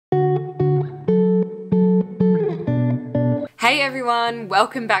Hey everyone,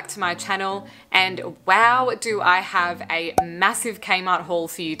 welcome back to my channel, and wow, do I have a massive Kmart haul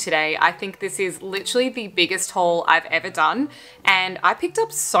for you today. I think this is literally the biggest haul I've ever done, and I picked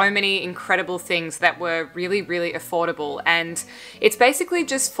up so many incredible things that were really affordable, and it's basically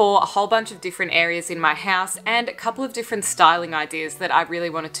just for a whole bunch of different areas in my house and a couple of different styling ideas that I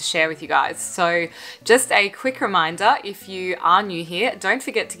really wanted to share with you guys. So just a quick reminder, if you are new here, don't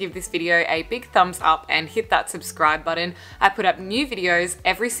forget to give this video a big thumbs up and hit that subscribe button. I put up new videos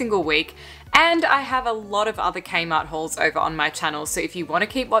every single week, and I have a lot of other Kmart hauls over on my channel, so if you want to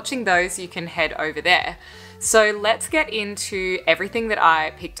keep watching those, you can head over there. So let's get into everything that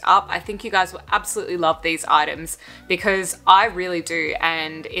I picked up. I think you guys will absolutely love these items because I really do,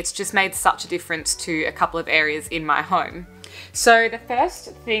 and it's just made such a difference to a couple of areas in my home. So the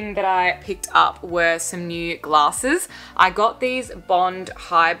first thing that I picked up were some new glasses. I got these Bond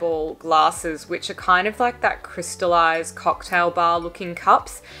highball glasses, which are kind of like that crystallized cocktail bar looking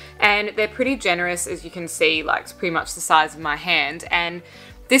cups, and they're pretty generous, as you can see, like it's pretty much the size of my hand. And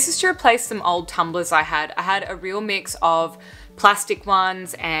this is to replace some old tumblers I had. I had a real mix of plastic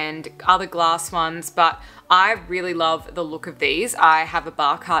ones and other glass ones, but I really love the look of these. I have a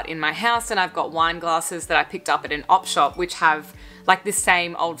bar cart in my house, and I've got wine glasses that I picked up at an op shop which have like this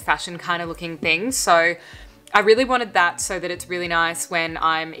same old-fashioned kind of looking thing. So I really wanted that so that it's really nice when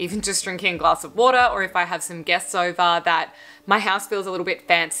I'm even just drinking a glass of water, or if I have some guests over, that my house feels a little bit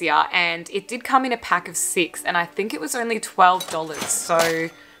fancier. And it did come in a pack of 6, and I think it was only $12. So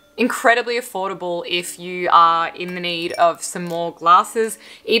incredibly affordable if you are in the need of some more glasses.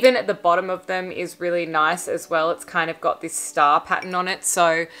 Even at the bottom of them is really nice as well. It's kind of got this star pattern on it,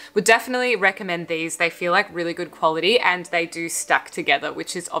 so would definitely recommend these. They feel like really good quality, and they do stack together,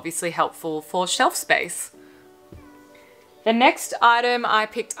 which is obviously helpful for shelf space. The next item I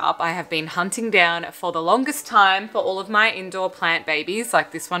picked up, I have been hunting down for the longest time for all of my indoor plant babies,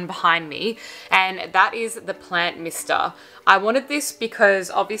 like this one behind me, and that is the plant mister. I wanted this because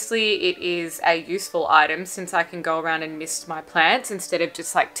obviously it is a useful item, since I can go around and mist my plants instead of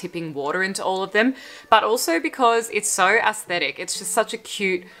just like tipping water into all of them, but also because it's so aesthetic. It's just such a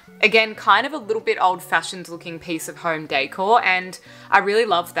cute, again, kind of a little bit old-fashioned looking piece of home decor, and I really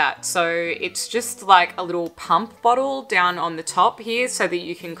love that. So it's just like a little pump bottle down on the top here so that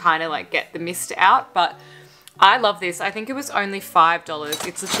you can kind of like get the mist out, but I love this. I think it was only $5.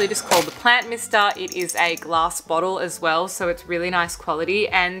 It's literally just called the Plant Mister. It is a glass bottle as well, so it's really nice quality,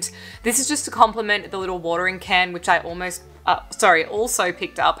 and this is just to complement the little watering can, which I also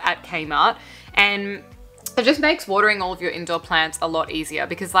picked up at Kmart, and it just makes watering all of your indoor plants a lot easier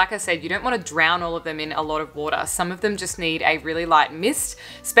because, like I said, you don't want to drown all of them in a lot of water. Some of them just need a really light mist,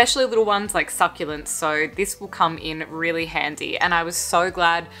 especially little ones like succulents, so this will come in really handy. And I was so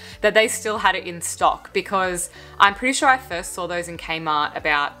glad that they still had it in stock because I'm pretty sure I first saw those in Kmart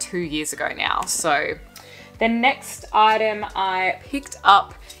about 2 years ago now. So the next item I picked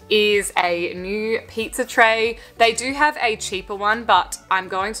up is a new pizza tray. They do have a cheaper one, but I'm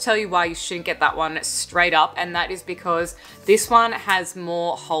going to tell you why you shouldn't get that one straight up, and that is because this one has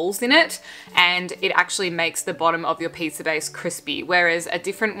more holes in it, and it actually makes the bottom of your pizza base crispy, whereas a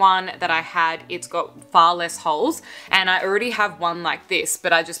different one that I had, it's got far less holes, and I already have one like this,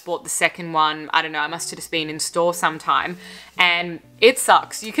 but I just bought the second one. I don't know, I must have just been in store sometime, and it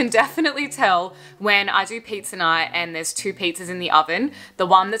sucks. You can definitely tell when I do pizza night and there's 2 pizzas in the oven, the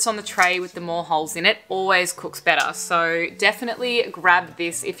one that's on the tray with the more holes in it always cooks better. So definitely grab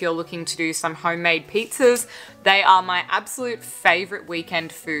this if you're looking to do some homemade pizzas. They are my absolute favorite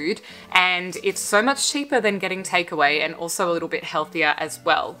weekend food, and it's so much cheaper than getting takeaway, and also a little bit healthier as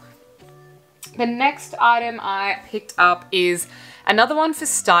well. The next item I picked up is another one for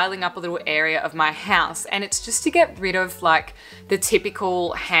styling up a little area of my house, and it's just to get rid of like the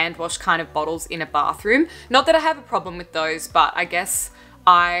typical hand wash kind of bottles in a bathroom. Not that I have a problem with those, but I guess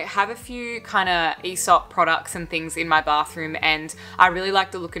I have a few kind of Aesop products and things in my bathroom, and I really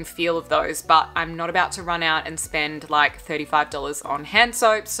like the look and feel of those, but I'm not about to run out and spend like $35 on hand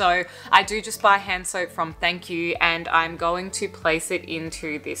soap. So I do just buy hand soap from Thank You, and I'm going to place it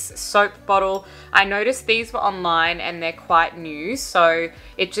into this soap bottle. I noticed these were online and they're quite new, so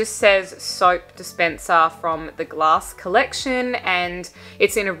it just says soap dispenser from the glass collection, and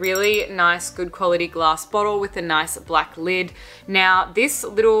it's in a really nice, good quality glass bottle with a nice black lid. Now, this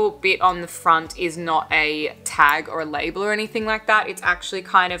little bit on the front is not a tag or a label or anything like that. It's actually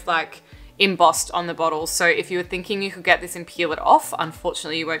kind of like embossed on the bottle. So if you were thinking you could get this and peel it off,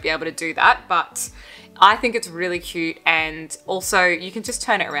 unfortunately you won't be able to do that, but I think it's really cute, and also you can just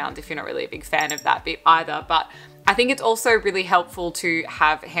turn it around if you're not really a big fan of that bit either. But I think it's also really helpful to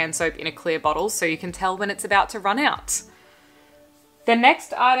have hand soap in a clear bottle so you can tell when it's about to run out. The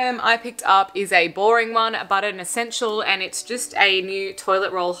next item I picked up is a boring one, but an essential, and it's just a new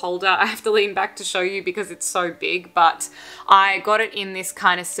toilet roll holder. I have to lean back to show you because it's so big, but I got it in this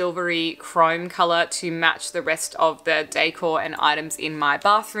kind of silvery chrome color to match the rest of the decor and items in my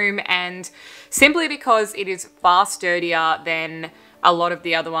bathroom, and simply because it is far sturdier than a lot of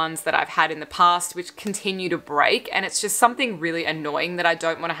the other ones that I've had in the past, which continue to break, and it's just something really annoying that I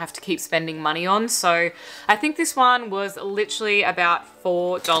don't want to have to keep spending money on. So I think this one was literally about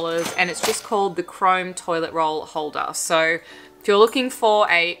 $4, and it's just called the Chrome Toilet Roll Holder. So if you're looking for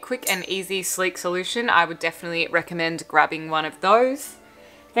a quick and easy sleek solution, I would definitely recommend grabbing one of those.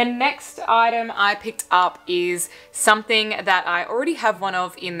 The next item I picked up is something that I already have one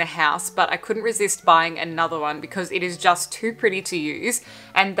of in the house, but I couldn't resist buying another one because it is just too pretty to use.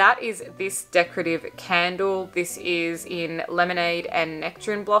 And that is this decorative candle. This is in lemonade and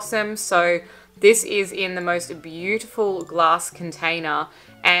nectarine blossom. So this is in the most beautiful glass container.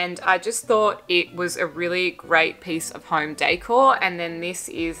 And I just thought it was a really great piece of home decor. And then this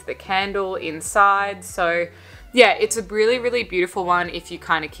is the candle inside. So yeah, it's a really, really beautiful one if you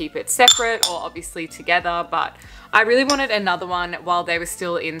kind of keep it separate or obviously together, but I really wanted another one while they were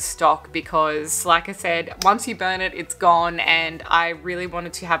still in stock because, like I said, once you burn it, it's gone, and I really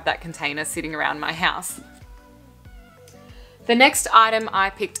wanted to have that container sitting around my house. The next item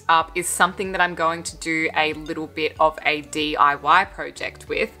I picked up is something that I'm going to do a little bit of a DIY project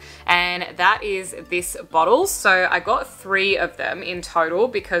with, and that is this bottle. So I got 3 of them in total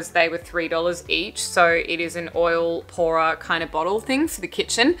because they were $3 each. So it is an oil pourer kind of bottle thing for the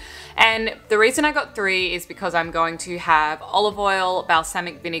kitchen. And the reason I got 3 is because I'm going to have olive oil,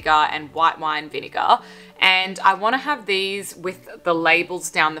 balsamic vinegar, and white wine vinegar. And I want to have these with the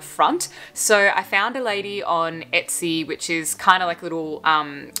labels down the front. So I found a lady on Etsy, which is kind of like a little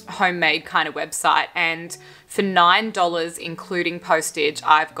homemade kind of website, and for $9 including postage,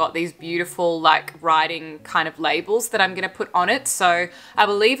 I've got these beautiful like writing kind of labels that I'm going to put on it. So I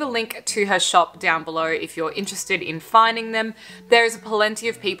will leave a link to her shop down below if you're interested in finding them. There's plenty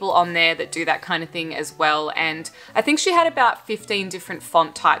of people on there that do that kind of thing as well, and I think she had about 15 different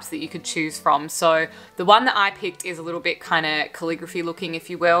font types that you could choose from. So the one that I picked is a little bit kind of calligraphy looking, if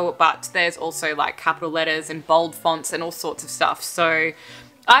you will, but there's also like capital letters and bold fonts and all sorts of stuff. So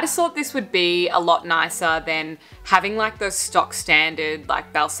I just thought this would be a lot nicer than having like those stock standard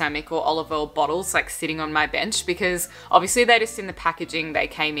like balsamic or olive oil bottles like sitting on my bench, because obviously they're just in the packaging they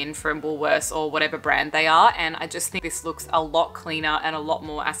came in from Woolworths or whatever brand they are, and I just think this looks a lot cleaner and a lot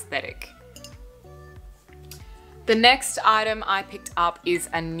more aesthetic. The next item I picked up is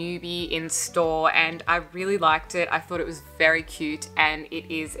a newbie in store, and I really liked it. I thought it was very cute, and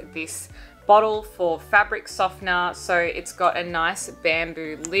it is this bottle for fabric softener. So it's got a nice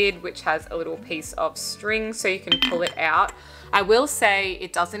bamboo lid which has a little piece of string so you can pull it out. I will say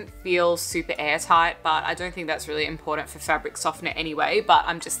it doesn't feel super airtight, but I don't think that's really important for fabric softener anyway, but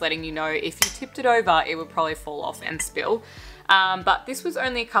I'm just letting you know if you tipped it over it would probably fall off and spill. But this was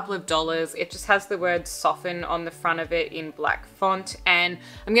only a couple of dollars. It just has the word soften on the front of it in black font, and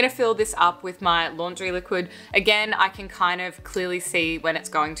I'm going to fill this up with my laundry liquid. Again, I can kind of clearly see when it's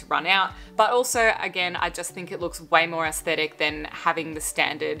going to run out, but also again, I just think it looks way more aesthetic than having the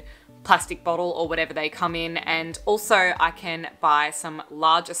standard plastic bottle or whatever they come in. And also I can buy some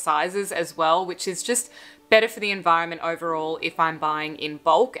larger sizes as well, which is just better for the environment overall if I'm buying in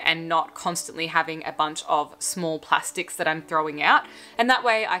bulk and not constantly having a bunch of small plastics that I'm throwing out. And that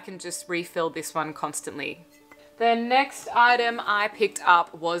way I can just refill this one constantly. The next item I picked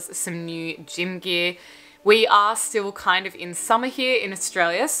up was some new gym gear. We are still kind of in summer here in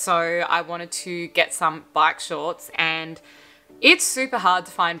Australia, so I wanted to get some bike shorts, and it's super hard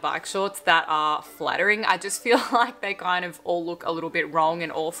to find bike shorts that are flattering. I just feel like they kind of all look a little bit wrong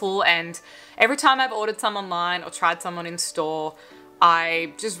and awful, and every time I've ordered some online or tried some on in store,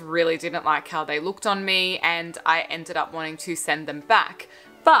 I just really didn't like how they looked on me, and I ended up wanting to send them back.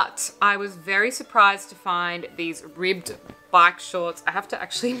 But I was very surprised to find these ribbed bike shorts. I have to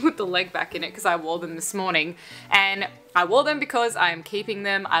actually put the leg back in it because I wore them this morning, and I wore them because I am keeping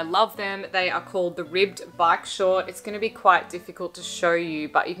them. I love them. They are called the ribbed bike short. It's going to be quite difficult to show you,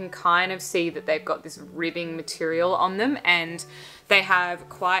 but you can kind of see that they've got this ribbing material on them, and they have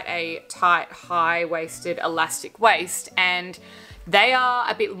quite a tight, high-waisted elastic waist, and they are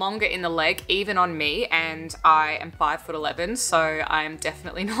a bit longer in the leg, even on me, and I am 5'11", so I am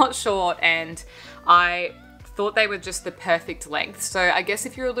definitely not short, and I thought they were just the perfect length. So I guess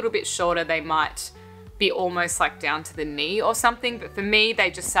if you're a little bit shorter, they might be almost like down to the knee or something, but for me, they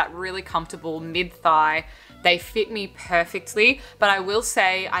just sat really comfortable mid-thigh. They fit me perfectly, but I will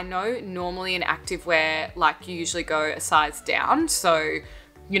say, I know normally in activewear, like you usually go a size down. So,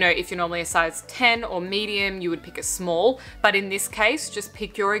 you know, if you're normally a size 10 or medium, you would pick a small, but in this case, just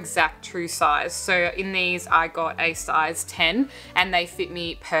pick your exact true size. So in these, I got a size 10 and they fit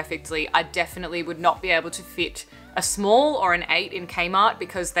me perfectly. I definitely would not be able to fit a small or an 8 in Kmart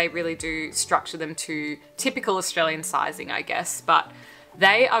because they really do structure them to typical Australian sizing, I guess, but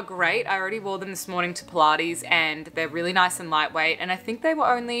they are great. I already wore them this morning to Pilates and they're really nice and lightweight, and I think they were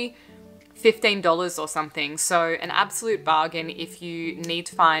only $15 or something. So an absolute bargain if you need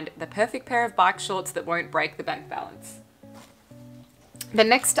to find the perfect pair of bike shorts that won't break the bank balance. The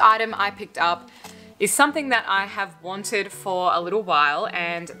next item I picked up is something that I have wanted for a little while,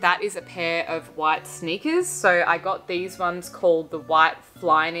 and that is a pair of white sneakers. So I got these ones called the white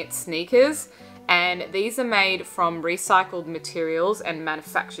Flyknit sneakers, and these are made from recycled materials and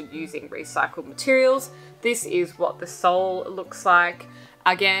manufactured using recycled materials. This is what the sole looks like.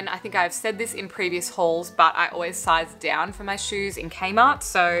 Again, I think I've said this in previous hauls, but I always size down for my shoes in Kmart.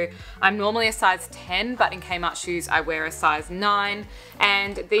 So I'm normally a size 10, but in Kmart shoes, I wear a size 9.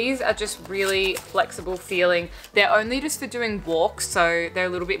 And these are just really flexible feeling. They're only just for doing walks, so they're a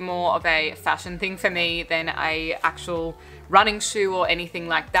little bit more of a fashion thing for me than a actual running shoe or anything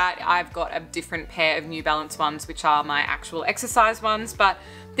like that. I've got a different pair of New Balance ones, which are my actual exercise ones, but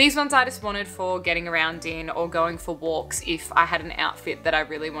these ones I just wanted for getting around in or going for walks if I had an outfit that I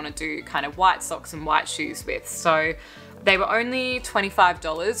really want to do kind of white socks and white shoes with. So they were only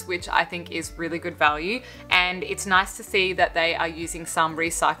 $25, which I think is really good value. And it's nice to see that they are using some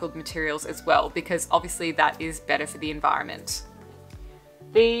recycled materials as well, because obviously that is better for the environment.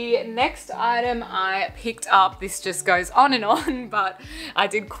 The next item I picked up, this just goes on and on, but I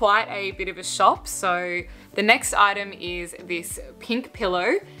did quite a bit of a shop. So the next item is this pink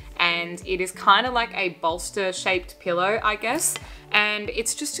pillow, and it is kind of like a bolster shaped pillow, I guess. And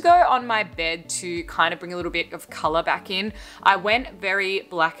it's just to go on my bed to kind of bring a little bit of color back in. I went very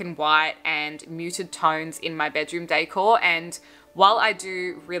black and white and muted tones in my bedroom decor, and while I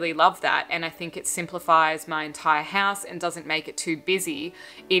do really love that, and I think it simplifies my entire house and doesn't make it too busy,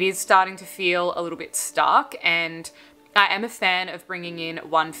 it is starting to feel a little bit stark, and I am a fan of bringing in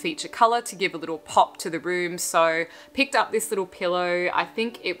one feature color to give a little pop to the room. So picked up this little pillow. I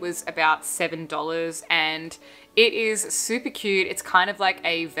think it was about $7, and it is super cute. It's kind of like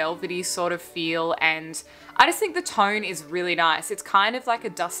a velvety sort of feel, and I just think the tone is really nice. It's kind of like a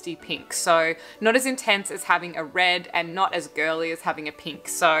dusty pink, so not as intense as having a red and not as girly as having a pink.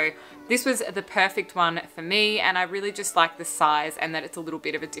 So this was the perfect one for me, and I really just like the size and that it's a little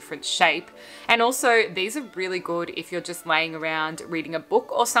bit of a different shape. And also these are really good if you're just laying around reading a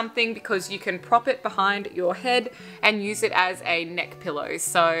book or something, because you can prop it behind your head and use it as a neck pillow.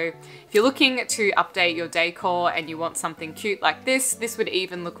 So if you're looking to update your decor and you want something cute like this would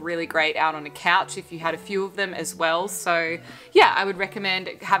even look really great out on a couch if you had a few of them as well. So yeah, I would recommend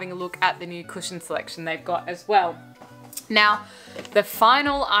having a look at the new cushion selection they've got as well. Now, the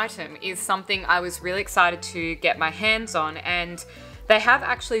final item is something I was really excited to get my hands on, and they have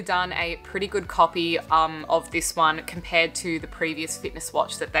actually done a pretty good copy of this one compared to the previous fitness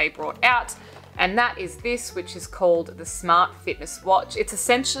watch that they brought out. And that is this, which is called the Smart Fitness Watch. It's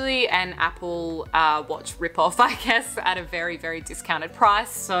essentially an Apple Watch ripoff, I guess, at a very, very discounted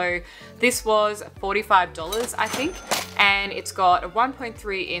price. So this was $45, I think, and it's got a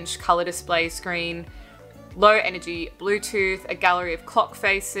 1.3-inch color display screen, low energy Bluetooth, a gallery of clock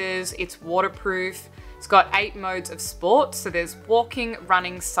faces, it's waterproof. It's got 8 modes of sport, so there's walking,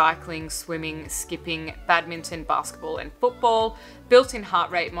 running, cycling, swimming, skipping, badminton, basketball, and football, built-in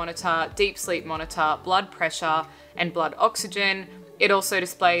heart rate monitor, deep sleep monitor, blood pressure, and blood oxygen. It also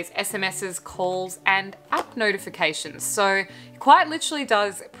displays SMSs, calls, and app notifications. So it quite literally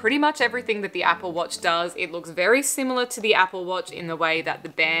does pretty much everything that the Apple Watch does. It looks very similar to the Apple Watch in the way that the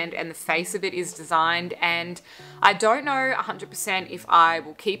band and the face of it is designed. And I don't know 100% if I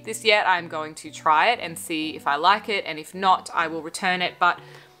will keep this yet. I'm going to try it and see if I like it. And if not, I will return it. But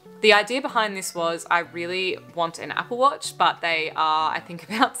the idea behind this was I really want an Apple Watch, but they are, I think,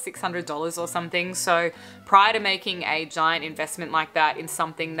 about $600 or something. So prior to making a giant investment like that in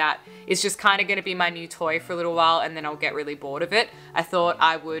something that is just kind of going to be my new toy for a little while and then I'll get really bored of it, I thought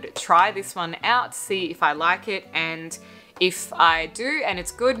I would try this one out, see if I like it, and if I do and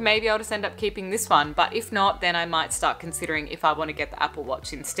it's good, maybe I'll just end up keeping this one. But if not, then I might start considering if I want to get the Apple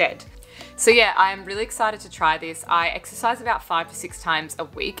Watch instead. So yeah, I'm really excited to try this. I exercise about 5 to 6 times a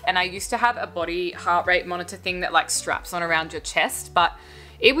week, and I used to have a body heart rate monitor thing that like straps on around your chest, but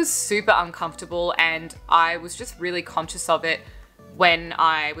it was super uncomfortable and I was just really conscious of it when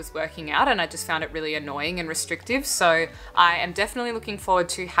I was working out, and I just found it really annoying and restrictive. So I am definitely looking forward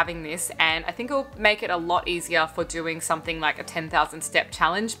to having this, and I think it'll make it a lot easier for doing something like a 10,000 step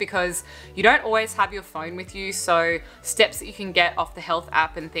challenge, because you don't always have your phone with you, so steps that you can get off the health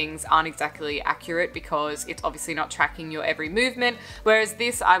app and things aren't exactly accurate because it's obviously not tracking your every movement, whereas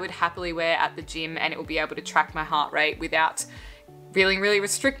this I would happily wear at the gym and it will be able to track my heart rate without feeling really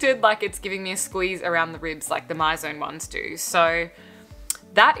restricted, like it's giving me a squeeze around the ribs like the MyZone ones do. So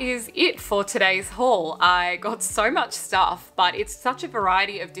that is it for today's haul. I got so much stuff, but it's such a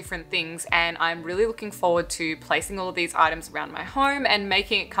variety of different things, and I'm really looking forward to placing all of these items around my home and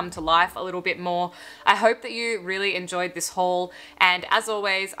making it come to life a little bit more. I hope that you really enjoyed this haul, and as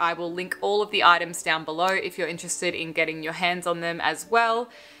always, I will link all of the items down below if you're interested in getting your hands on them as well.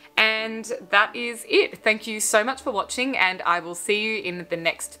 And that is it. Thank you so much for watching, and I will see you in the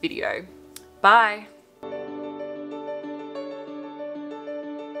next video. Bye.